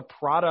who are just a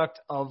product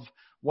of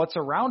what's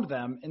around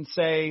them and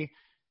say,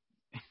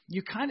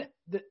 you kind of,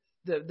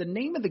 the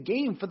name of the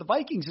game for the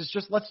Vikings is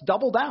just let's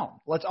double down.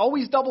 Let's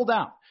always double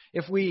down.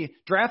 If we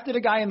drafted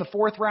a guy in the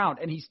 4th round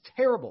and he's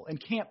terrible and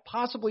can't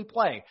possibly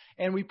play,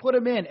 and we put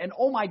him in and,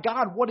 oh my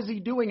God, what is he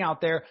doing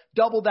out there?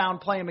 Double down,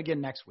 play him again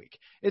next week.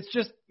 It's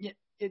just,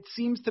 it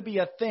seems to be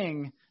a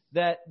thing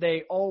that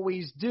they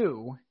always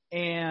do.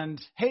 And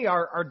hey,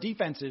 our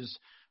defense is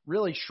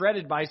really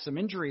shredded by some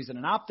injuries and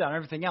an opt-out and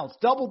everything else.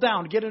 Double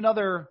down, get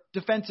another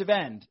defensive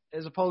end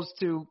as opposed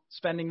to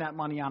spending that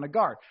money on a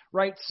guard,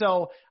 right?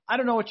 So I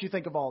don't know what you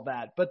think of all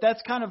that, but that's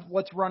kind of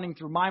what's running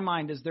through my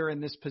mind as they're in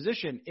this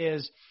position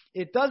is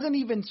it doesn't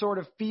even sort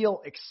of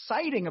feel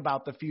exciting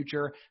about the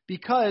future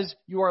because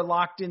you are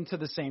locked into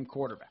the same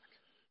quarterback.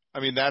 I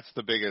mean, that's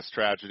the biggest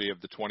tragedy of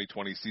the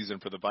 2020 season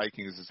for the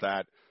Vikings is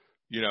that,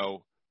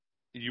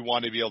 you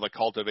want to be able to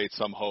cultivate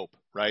some hope,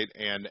 right?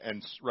 And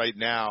right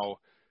now,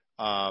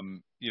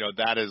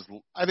 that is,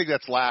 I think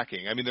that's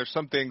lacking. I mean, there's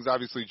some things,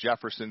 obviously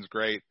Jefferson's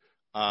great.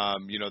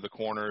 The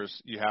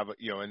corners you have,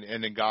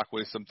 and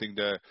Ngakoue is something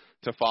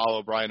to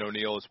follow, Brian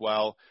O'Neill as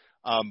well.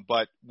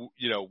 But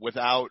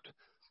without,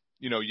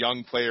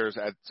 young players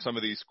at some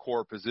of these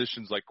core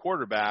positions like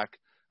quarterback,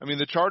 I mean,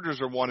 the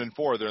Chargers are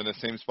 1-4. They're in the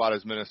same spot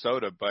as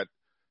Minnesota, but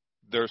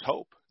there's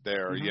hope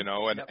there,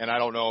 and I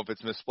don't know if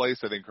it's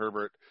misplaced. I think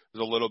Herbert,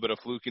 there's a little bit of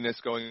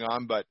flukiness going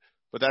on, but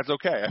that's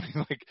okay. I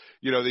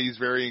mean, he's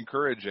very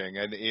encouraging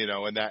and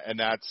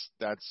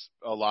that's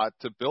a lot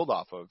to build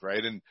off of.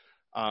 Right. And,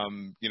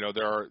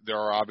 there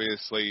are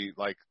obviously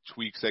like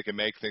tweaks they can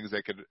make, things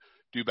they could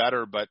do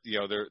better, but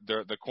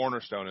the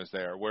cornerstone is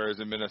there. Whereas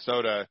in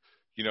Minnesota,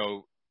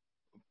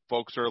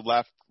 folks are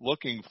left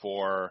looking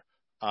for,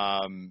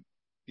 I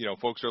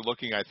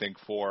think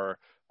for,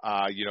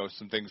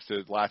 some things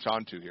to latch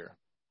onto here.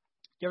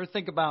 You ever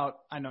think about,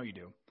 I know you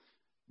do,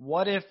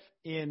 what if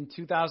in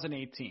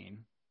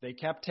 2018, they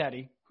kept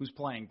Teddy, who's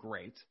playing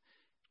great,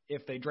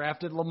 if they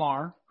drafted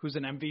Lamar, who's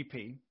an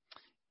MVP,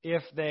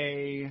 if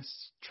they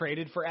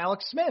traded for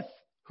Alex Smith,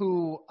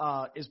 who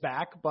is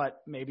back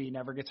but maybe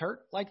never gets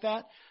hurt like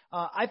that.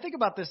 I think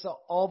about this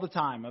all the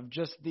time of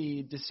just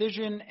the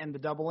decision and the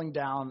doubling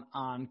down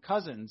on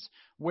Cousins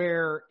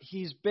where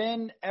he's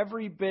been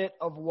every bit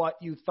of what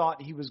you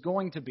thought he was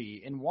going to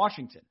be in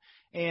Washington.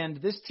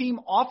 And this team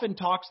often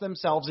talks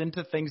themselves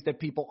into things that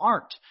people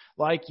aren't,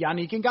 like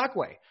Yannick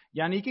Ngakoue.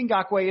 Yannick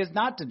Ngakoue is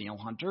not Danielle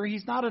Hunter.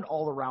 He's not an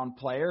all-around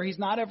player. He's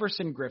not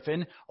Everson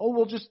Griffin. Oh,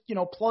 we'll just,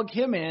 plug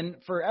him in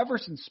for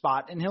Everson's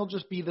spot, and he'll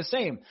just be the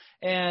same.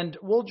 And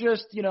we'll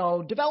just,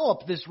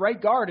 develop this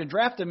right guard and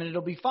draft him, and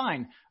it'll be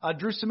fine.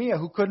 Drew Samia,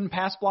 who couldn't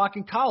pass block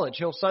in college,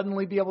 he'll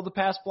suddenly be able to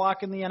pass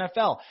block in the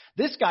NFL.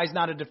 This guy's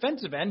not a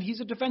defensive end. He's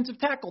a defensive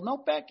tackle.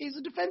 No, Beck, he's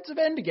a defensive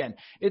end again.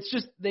 It's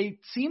just they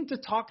seem to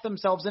talk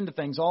themselves into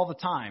things all the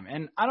time.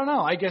 And I don't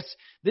know. I guess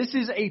this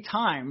is a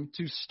time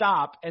to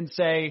stop and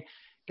say,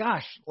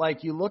 gosh,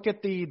 like you look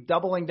at the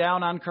doubling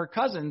down on Kirk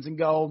Cousins and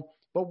go,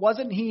 but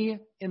wasn't he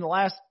in the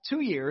last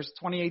 2 years,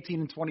 2018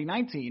 and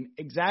 2019,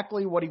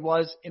 exactly what he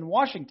was in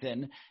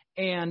Washington?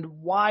 And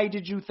why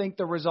did you think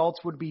the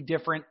results would be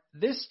different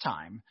this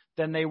time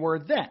than they were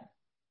then?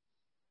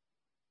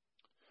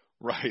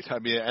 Right. I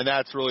mean, and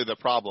that's really the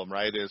problem,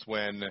 right, is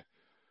when,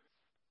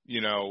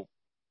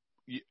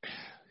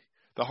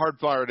 the hard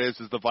part is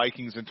the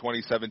Vikings in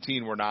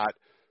 2017 were not,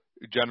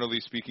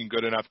 generally speaking,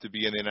 good enough to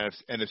be in the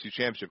NFC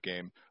Championship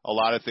game. A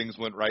lot of things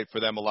went right for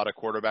them. A lot of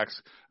quarterbacks.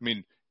 I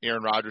mean,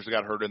 Aaron Rodgers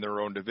got hurt in their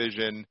own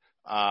division.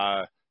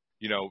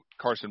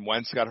 Carson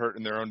Wentz got hurt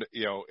in their own,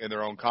 in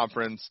their own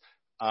conference.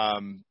 A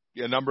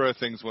number of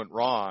things went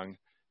wrong,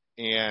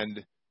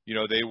 and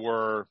they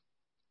were,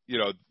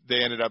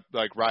 they ended up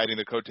like riding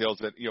the coattails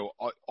that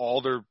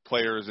all their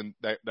players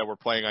that were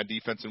playing on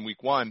defense in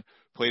week 1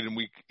 played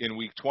in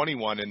week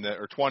 21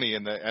 or 20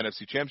 in the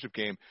NFC Championship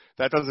game.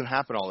 That doesn't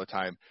happen all the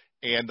time.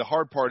 And the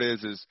hard part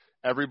is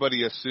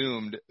everybody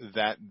assumed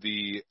that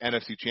the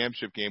NFC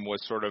Championship game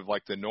was sort of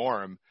like the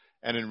norm,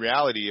 and in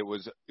reality, it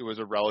was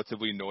a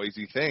relatively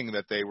noisy thing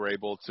that they were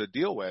able to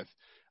deal with.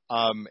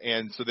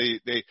 And so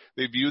they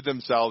viewed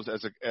themselves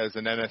as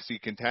an NFC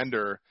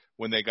contender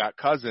when they got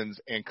Cousins,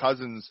 and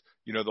Cousins,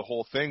 the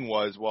whole thing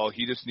was, well,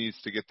 he just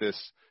needs to get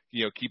this,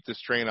 keep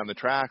this train on the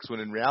tracks. When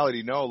in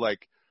reality, no,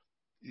 like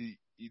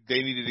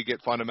they needed to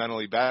get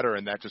fundamentally better,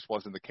 and that just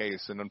wasn't the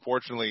case. And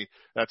unfortunately,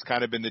 that's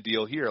kind of been the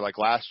deal here. Like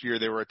last year,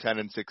 they were a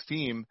 10-6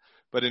 team,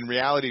 but in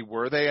reality,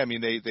 were they? I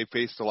mean, they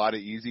faced a lot of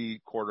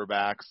easy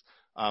quarterbacks,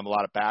 a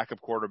lot of backup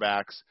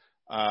quarterbacks,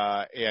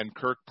 and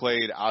Kirk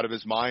played out of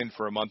his mind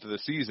for a month of the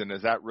season.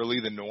 Is that really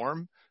the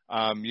norm?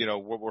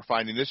 What we're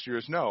finding this year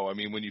is no. I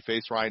mean, when you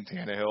face Ryan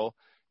Tannehill,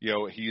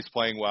 he's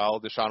playing well.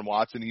 Deshaun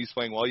Watson, he's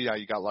playing well. Yeah,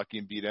 you got lucky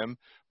and beat him,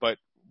 but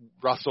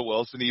Russell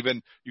Wilson,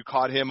 even you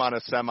caught him on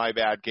a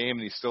semi-bad game,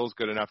 and he still is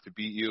good enough to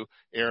beat you.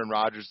 Aaron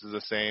Rodgers is the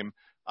same.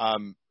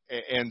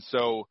 And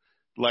so,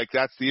 like,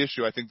 that's the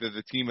issue. I think that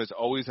the team has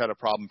always had a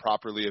problem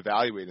properly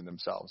evaluating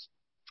themselves.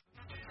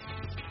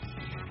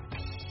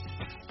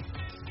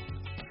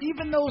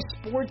 Even though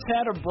sports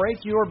had a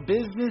break, your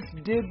business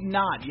did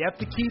not. You have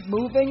to keep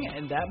moving,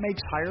 and that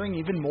makes hiring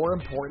even more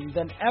important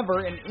than ever,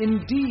 and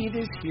Indeed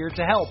is here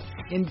to help.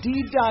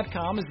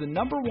 Indeed.com is the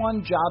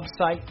 #1 job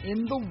site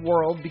in the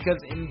world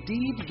because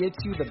Indeed gets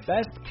you the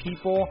best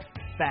people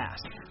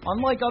fast.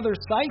 Unlike other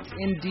sites,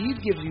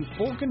 Indeed gives you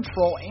full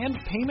control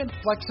and payment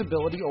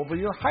flexibility over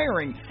your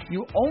hiring.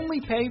 You only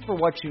pay for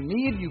what you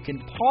need, you can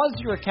pause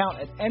your account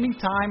at any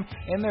time,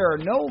 and there are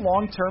no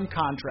long-term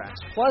contracts.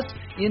 Plus,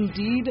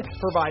 Indeed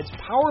provides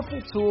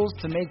powerful tools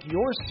to make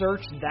your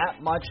search that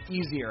much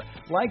easier,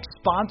 like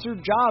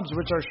sponsored jobs,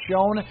 which are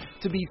shown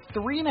to be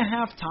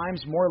 3.5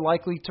 times more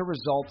likely to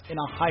result in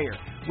a hire.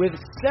 With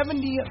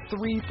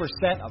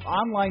 73% of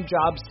online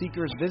job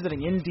seekers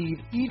visiting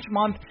Indeed each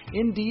month,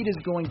 Indeed is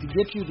going to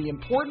get you the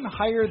important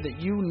hire that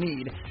you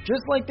need,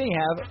 just like they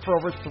have for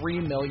over 3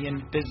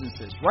 million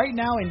businesses. Right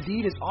now,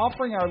 Indeed is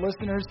offering our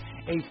listeners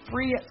a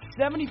free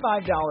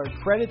 $75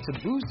 credit to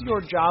boost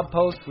your job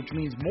post, which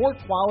means more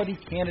quality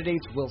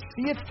candidates will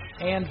see it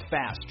and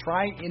fast.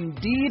 Try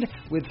Indeed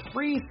with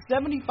free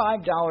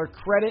 $75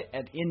 credit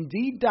at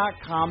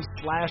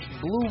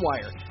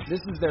Indeed.com/BlueWire.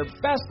 This is their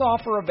best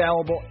offer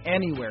available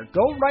anywhere.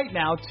 Go right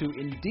now to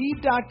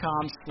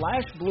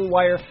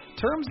Indeed.com/BlueWire.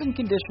 Terms and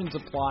conditions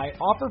apply.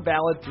 Offer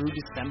valid through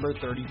December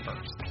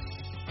 31st.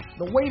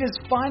 The wait is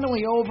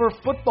finally over.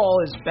 Football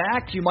is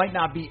back. You might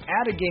not be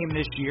at a game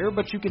this year,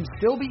 but you can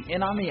still be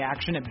in on the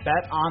action at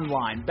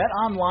BetOnline.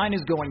 BetOnline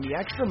is going the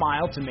extra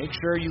mile to make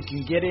sure you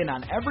can get in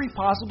on every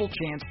possible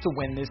chance to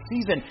win this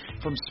season.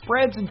 From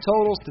spreads and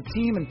totals to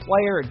team and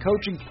player and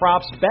coaching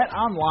props,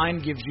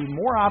 BetOnline gives you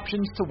more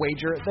options to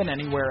wager than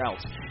anywhere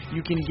else.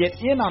 You can get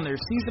in on their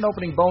season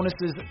opening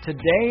bonuses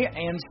today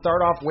and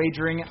start off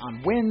wagering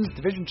on wins,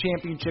 division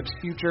championships,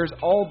 futures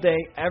all day,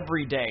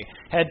 every day.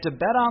 Head to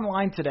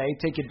BetOnline today.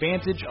 Take advantage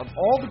of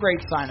all the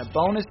great sign-up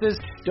bonuses.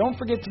 Don't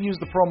forget to use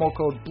the promo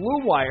code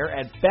BlueWire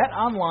at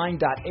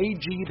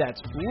betonline.ag. That's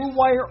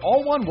BlueWire,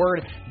 all one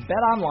word.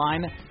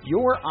 BetOnline,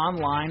 your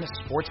online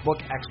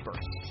sportsbook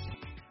experts.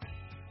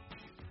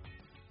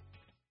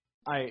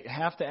 I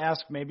have to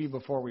ask, maybe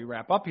before we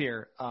wrap up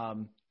here,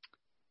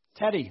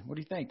 Teddy, what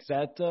do you think? Is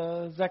that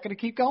going to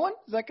keep going?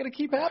 Is that going to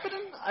keep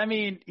happening? I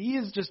mean, he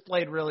has just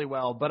played really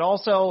well, but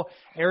also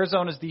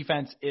Arizona's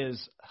defense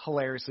is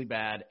hilariously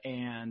bad,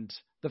 and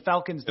the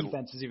Falcons'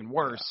 defense is even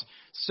worse. Yeah.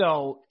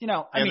 So,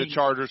 I mean, the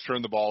Chargers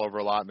turned the ball over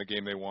a lot in the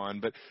game they won,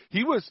 but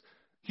he was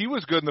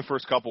good in the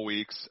first couple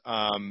weeks.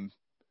 I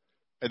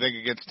think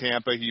against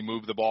Tampa, he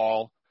moved the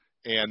ball,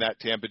 and that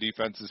Tampa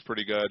defense is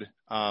pretty good.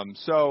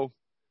 So,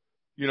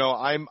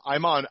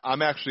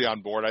 I'm actually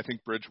on board. I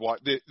think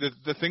Bridgewater.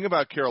 The thing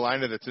about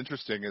Carolina that's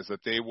interesting is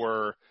that they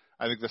were,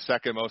 I think, the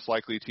second most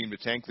likely team to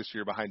tank this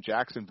year behind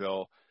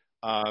Jacksonville,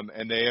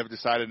 and they have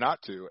decided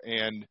not to.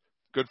 And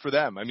good for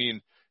them. I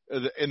mean,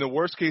 in the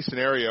worst case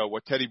scenario,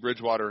 what Teddy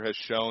Bridgewater has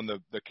shown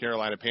the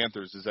Carolina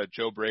Panthers is that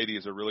Joe Brady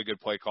is a really good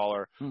play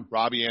caller.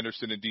 Robbie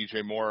Anderson and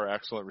DJ Moore are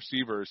excellent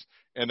receivers,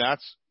 and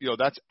that's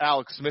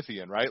Alex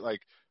Smithian, right? Like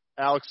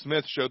Alex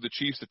Smith showed the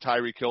Chiefs that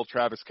Tyreek Hill,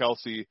 Travis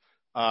Kelce,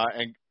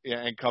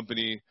 and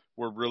company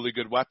were really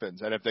good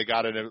weapons, and if they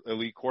got an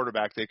elite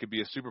quarterback, they could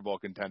be a Super Bowl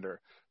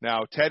contender.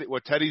 Now,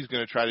 what Teddy's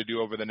going to try to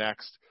do over the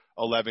next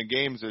 11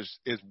 games is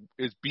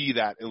be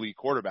that elite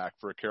quarterback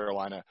for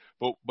Carolina,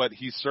 but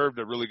he's served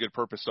a really good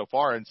purpose so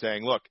far in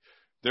saying, look,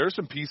 there's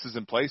some pieces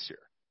in place here,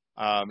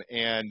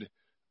 and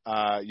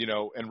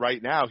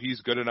right now he's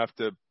good enough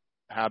to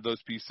have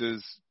those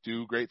pieces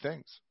do great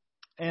things.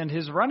 And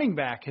his running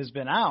back has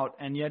been out,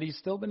 and yet he's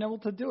still been able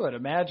to do it.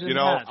 Imagine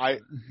that.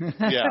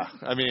 Yeah.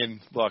 I mean,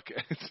 look,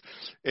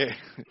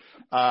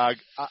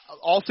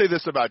 I'll say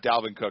this about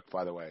Dalvin Cook,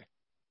 by the way.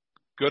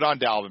 Good on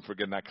Dalvin for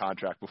getting that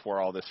contract before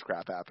all this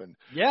crap happened.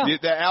 Yeah.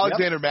 The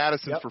Alexander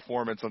Madison's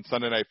performance on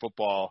Sunday Night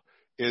Football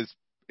is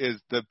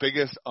the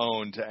biggest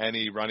own to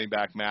any running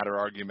back matter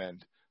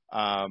argument.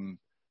 And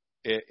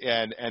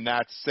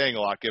that's saying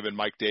a lot given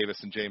Mike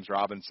Davis and James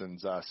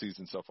Robinson's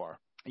season so far.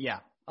 Yeah.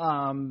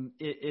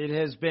 It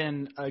has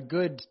been a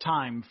good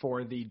time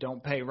for the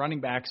don't pay running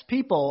backs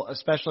people,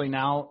 especially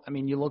now. I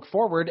mean, you look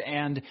forward,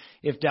 and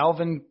if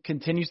Dalvin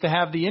continues to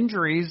have the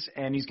injuries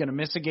and he's going to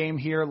miss a game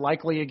here,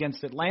 likely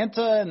against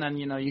Atlanta, and then,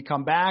 you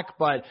come back,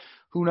 but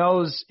who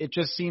knows? It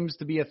just seems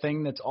to be a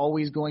thing that's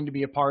always going to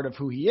be a part of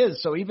who he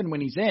is. So even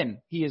when he's in,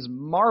 he is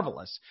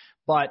marvelous,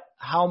 but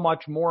how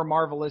much more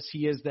marvelous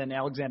he is than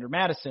Alexander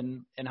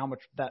Madison and how much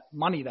that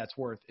money that's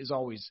worth is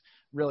always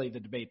really the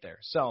debate there.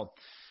 So,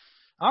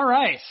 all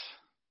right.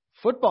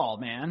 Football,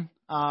 man.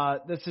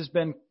 This has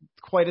been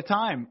quite a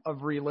time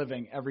of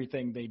reliving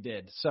everything they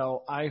did.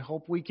 So I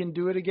hope we can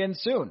do it again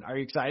soon. Are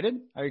you excited?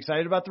 Are you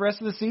excited about the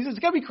rest of the season? It's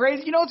going to be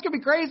crazy. It's going to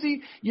be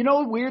crazy.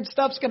 Weird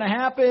stuff's going to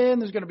happen.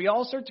 There's going to be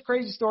all sorts of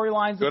crazy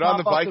storylines. Good on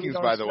the Vikings,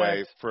 by the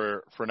way,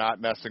 for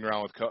not messing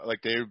around with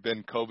they've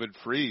been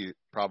COVID-free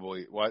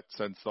probably,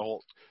 since the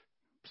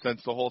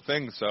whole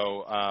thing.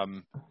 So,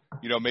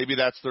 maybe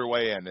that's their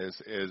way in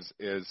is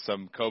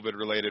some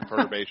COVID-related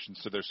perturbations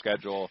to their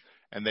schedule,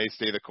 and they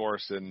stay the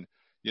course. And,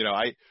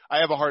 I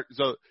have a hard –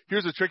 so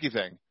here's the tricky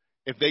thing.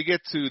 If they get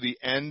to the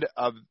end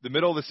of the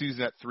middle of the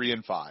season at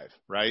 3-5,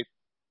 right?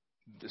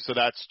 So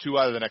that's 2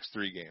 out of the next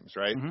 3 games,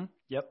 right? Mm-hmm.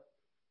 Yep.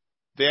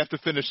 They have to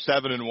finish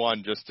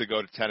 7-1 just to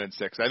go to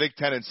 10-6. I think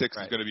 10-6 is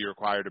going to be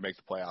required to make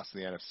the playoffs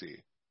in the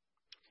NFC.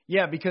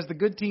 Yeah, because the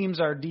good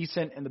teams are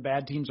decent and the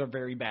bad teams are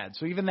very bad.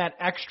 So even that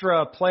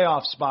extra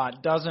playoff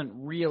spot doesn't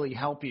really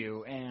help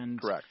you.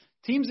 And correct.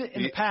 Teams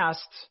in the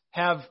past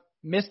have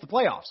missed the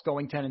playoffs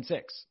going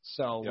 10-6.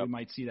 So we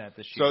might see that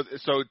this year.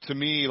 So to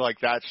me,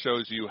 that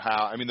shows you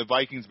how. I mean, the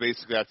Vikings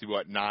basically have to be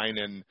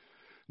 9-2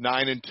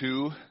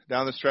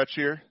 down the stretch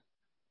here.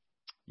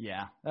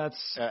 Yeah, that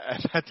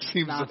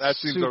seems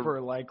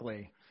super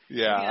likely.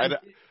 Yeah,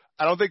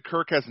 I don't think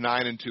Kirk has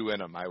 9-2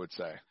 in him, I would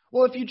say.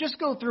 Well, if you just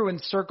go through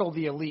and circle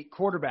the elite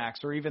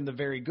quarterbacks or even the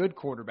very good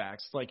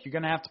quarterbacks, you're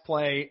going to have to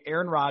play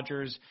Aaron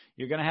Rodgers,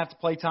 you're going to have to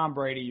play Tom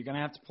Brady, you're going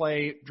to have to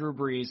play Drew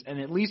Brees,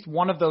 and at least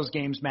one of those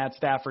games, Matt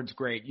Stafford's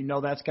great.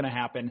 That's going to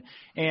happen.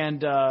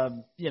 And,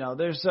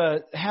 there's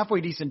a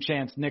halfway decent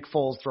chance Nick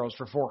Foles throws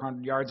for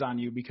 400 yards on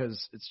you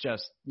because it's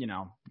just,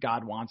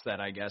 God wants that,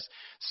 I guess.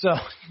 So,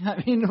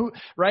 I mean,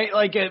 right?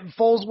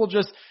 Foles will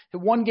just –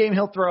 one game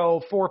he'll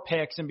throw 4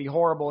 picks and be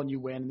horrible and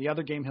you win, and the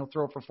other game he'll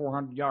throw for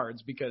 400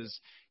 yards because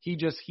 – he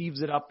just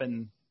heaves it up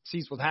and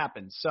sees what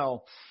happens.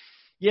 So,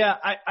 yeah,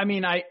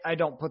 I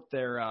don't put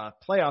their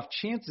playoff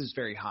chances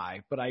very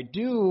high, but I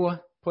do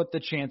put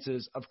the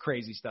chances of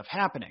crazy stuff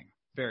happening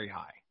very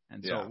high,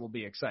 and so it will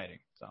be exciting.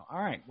 So, all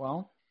right,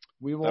 well,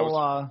 we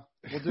will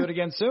we'll do it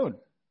again soon.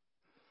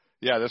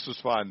 Yeah, this was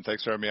fun.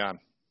 Thanks for having me on.